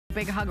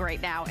big hug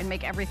right now and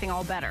make everything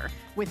all better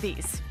with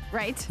these,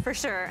 right? For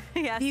sure.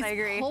 Yes, these I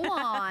agree. Pull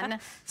on,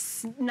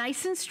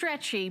 nice and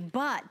stretchy,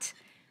 but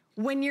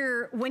when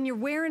you're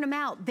wearing them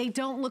out, they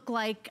don't look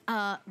like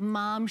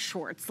mom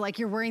shorts, like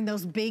you're wearing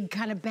those big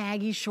kind of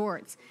baggy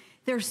shorts.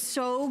 They're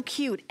so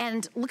cute.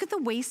 And look at the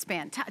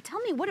waistband. Tell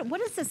me,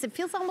 what is this? It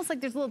feels almost like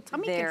there's a little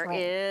tummy control.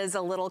 There is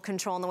a little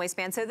control in the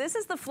waistband. So this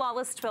is the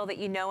Flawless Twill that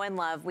you know and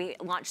love. We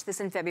launched this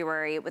in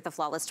February with the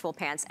Flawless Twill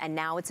pants, and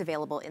now it's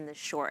available in the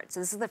short.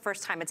 So this is the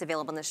first time it's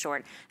available in the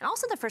short, and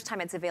also the first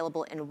time it's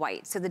available in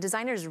white. So the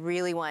designers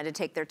really wanted to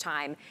take their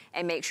time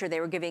and make sure they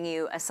were giving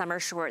you a summer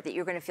short that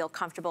you're gonna feel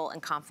comfortable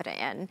and confident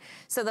in.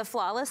 So the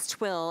Flawless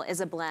Twill is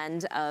a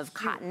blend of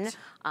cotton,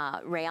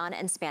 rayon,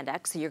 and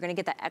spandex. So you're gonna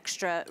get that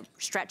extra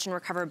stretch and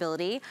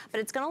recoverability,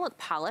 but it's gonna look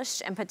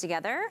polished and put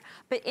together.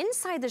 But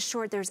inside the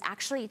short, there's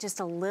actually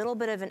just a little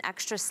bit of an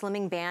extra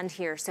slimming band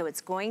here. So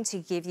it's going to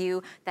give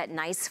you that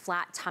nice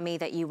flat tummy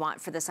that you want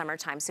for the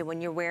summertime. So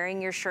when you're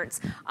wearing your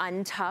shirts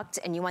untucked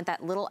and you want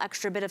that little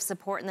extra bit of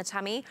support in the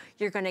tummy,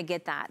 you're gonna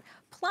get that.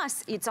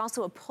 Plus, it's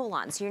also a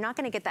pull-on, so you're not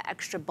gonna get the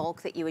extra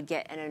bulk that you would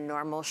get in a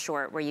normal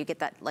short where you get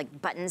that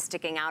like button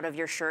sticking out of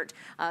your shirt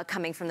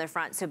coming from the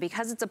front. So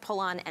because it's a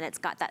pull-on and it's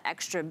got that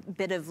extra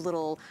bit of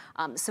little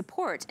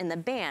support in the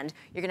band,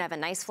 you're gonna have a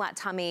nice flat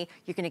tummy,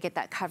 you're gonna get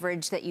that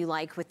coverage that you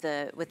like with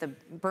the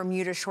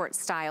Bermuda short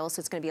style, so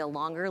it's gonna be a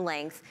longer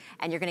length,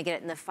 and you're gonna get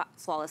it in the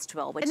Flawless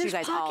Twill, which you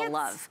guys all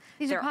love.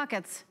 These are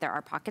pockets. There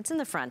are pockets in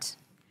the front.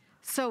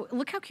 So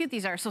look how cute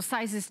these are. So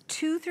sizes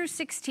 2 through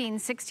 16,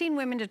 16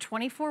 women to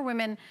 24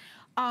 women.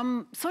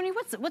 Sonia,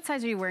 what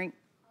size are you wearing?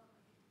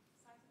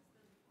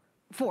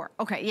 4,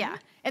 okay, yeah.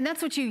 And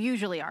that's what you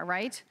usually are,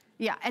 right?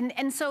 Yeah,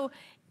 and so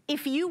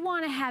if you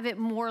wanna have it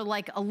more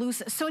like a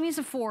loose, Sonia's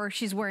a 4,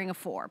 she's wearing a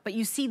 4, but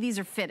you see these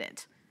are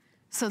fitted.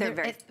 So they're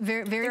very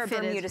they're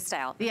fitted. Bermuda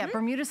style. Yeah,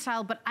 Bermuda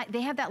style, but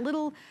they have that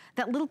little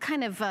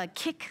kind of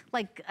kick,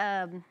 like,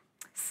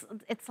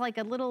 it's like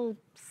a little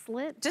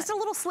slit. Just a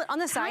little slit on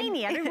the side.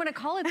 Tiny, I don't want to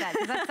call it that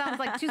because that sounds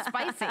like too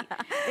spicy.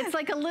 It's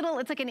like a little,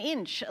 it's like an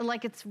inch.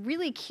 Like it's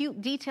really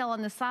cute detail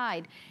on the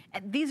side.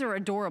 These are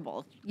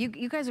adorable. You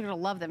guys are gonna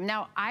love them.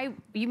 Now,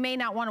 you may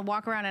not want to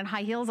walk around in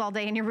high heels all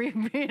day in your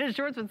Bermuda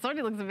shorts, but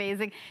Sonia looks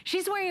amazing.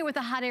 She's wearing it with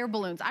the hot air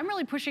balloons. I'm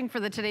really pushing for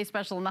the Today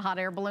Special in the hot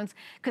air balloons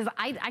because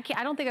I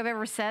don't think I've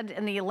ever said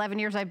in the 11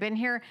 years I've been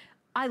here,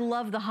 I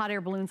love the hot air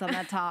balloons on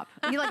that top.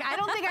 I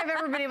don't think I've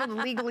ever been able to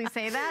legally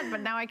say that,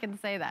 but now I can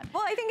say that.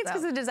 Well, I think it's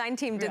because the design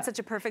team did such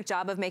a perfect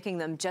job of making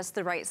them just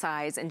the right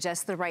size and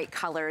just the right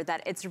color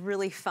that it's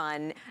really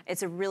fun.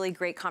 It's a really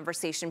great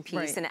conversation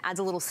piece, and it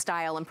adds a little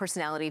style and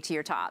personality to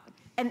your top.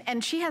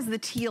 And she has the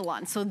teal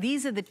on, so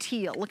these are the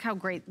teal. Look how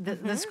great, this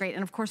is great.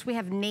 And of course we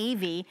have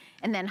navy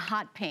and then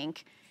hot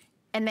pink.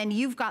 And then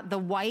you've got the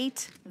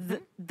white,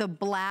 the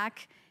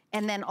black,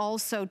 and then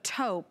also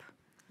taupe.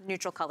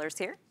 Neutral colors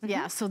here.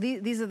 Yeah, so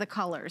these are the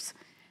colors.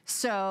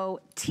 So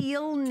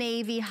teal,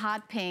 navy,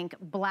 hot pink,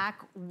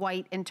 black,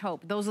 white, and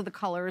taupe. Those are the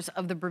colors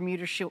of the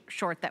Bermuda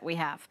short that we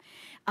have.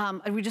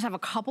 We just have a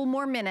couple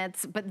more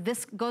minutes, but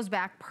this goes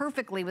back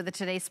perfectly with the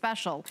Today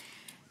Special.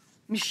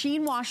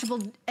 Machine washable,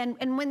 and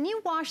when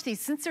you wash these,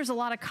 since there's a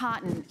lot of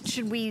cotton,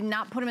 should we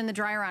not put them in the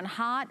dryer on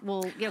hot?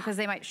 Well, because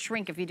they might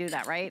shrink if you do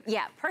that, right?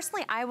 Yeah,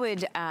 personally, I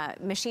would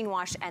machine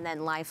wash and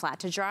then lie flat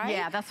to dry.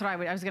 Yeah, that's what I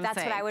was gonna say.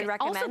 That's what I would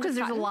recommend. Also, because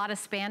there's a lot of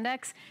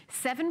spandex,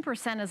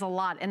 7% is a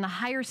lot, and the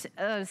higher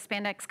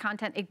spandex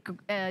content,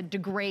 it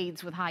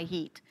degrades with high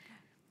heat.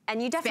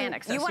 And you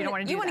definitely you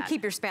want to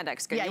keep your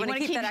spandex good. Yeah, you want to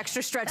keep that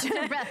extra stretch. You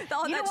don't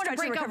want to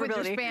break up with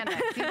your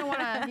spandex. You don't want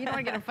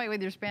to get in a fight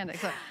with your spandex.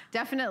 So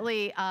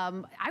definitely,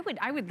 I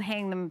would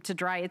hang them to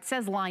dry. It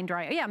says line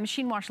dry. Yeah,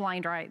 machine wash,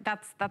 line dry.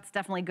 That's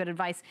definitely good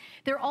advice.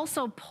 They're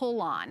also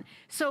pull on.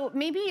 So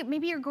maybe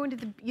you're going to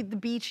the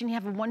beach and you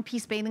have a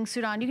one-piece bathing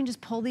suit on. You can just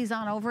pull these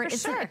on over.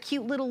 It's a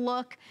cute little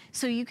look.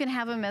 So you can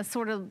have them as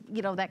sort of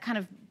that kind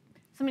of,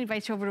 somebody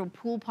invites you over to a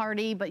pool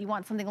party, but you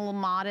want something a little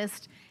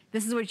modest.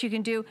 This is what you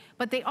can do,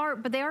 but they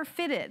are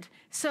fitted.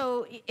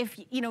 So if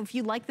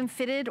you like them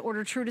fitted,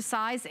 order true to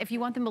size. If you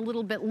want them a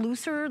little bit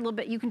looser, a little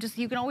bit, you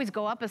can always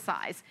go up a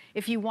size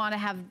if you want to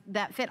have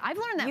that fit. I've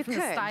learned that from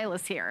the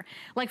stylist here.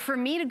 Like for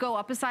me to go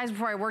up a size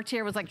before I worked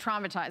here was like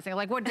traumatizing.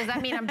 Like, what does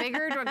that mean? I'm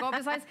bigger? Do I go up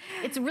a size?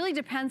 It really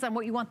depends on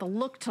what you want the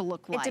look to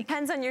look like. It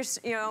depends on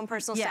your own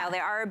personal style. They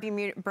are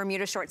a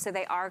Bermuda short, so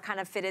they are kind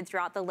of fitted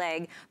throughout the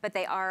leg, but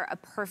they are a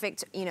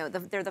perfect,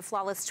 they're the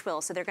Flawless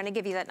Twill, so they're going to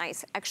give you that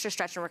nice extra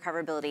stretch and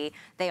recoverability.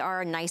 They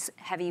are a nice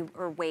heavy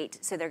weight,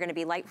 so they're gonna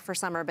be light for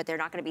summer, but they're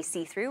not gonna be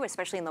see-through,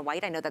 especially in the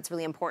white. I know that's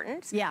really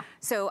important. Yeah.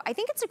 So I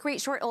think it's a great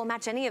short. It will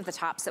match any of the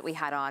tops that we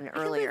had on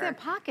earlier. They have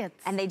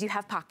pockets. And they do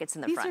have pockets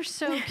in the front. These are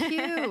so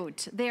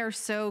cute. They are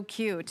so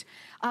cute.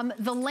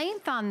 The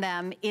length on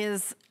them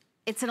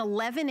it's an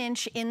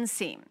 11-inch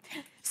inseam.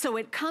 So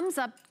it comes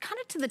up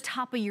kind of to the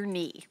top of your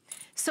knee.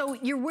 So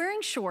you're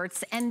wearing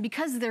shorts, and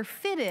because they're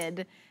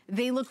fitted,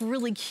 they look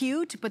really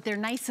cute, but they're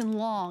nice and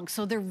long.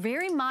 So they're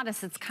very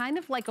modest. It's kind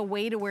of like a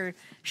way to wear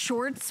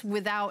shorts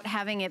without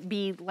having it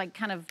be like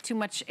kind of too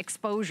much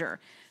exposure.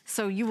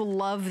 So you will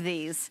love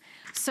these.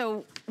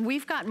 So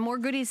we've got more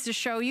goodies to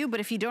show you, but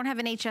if you don't have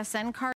an HSN card,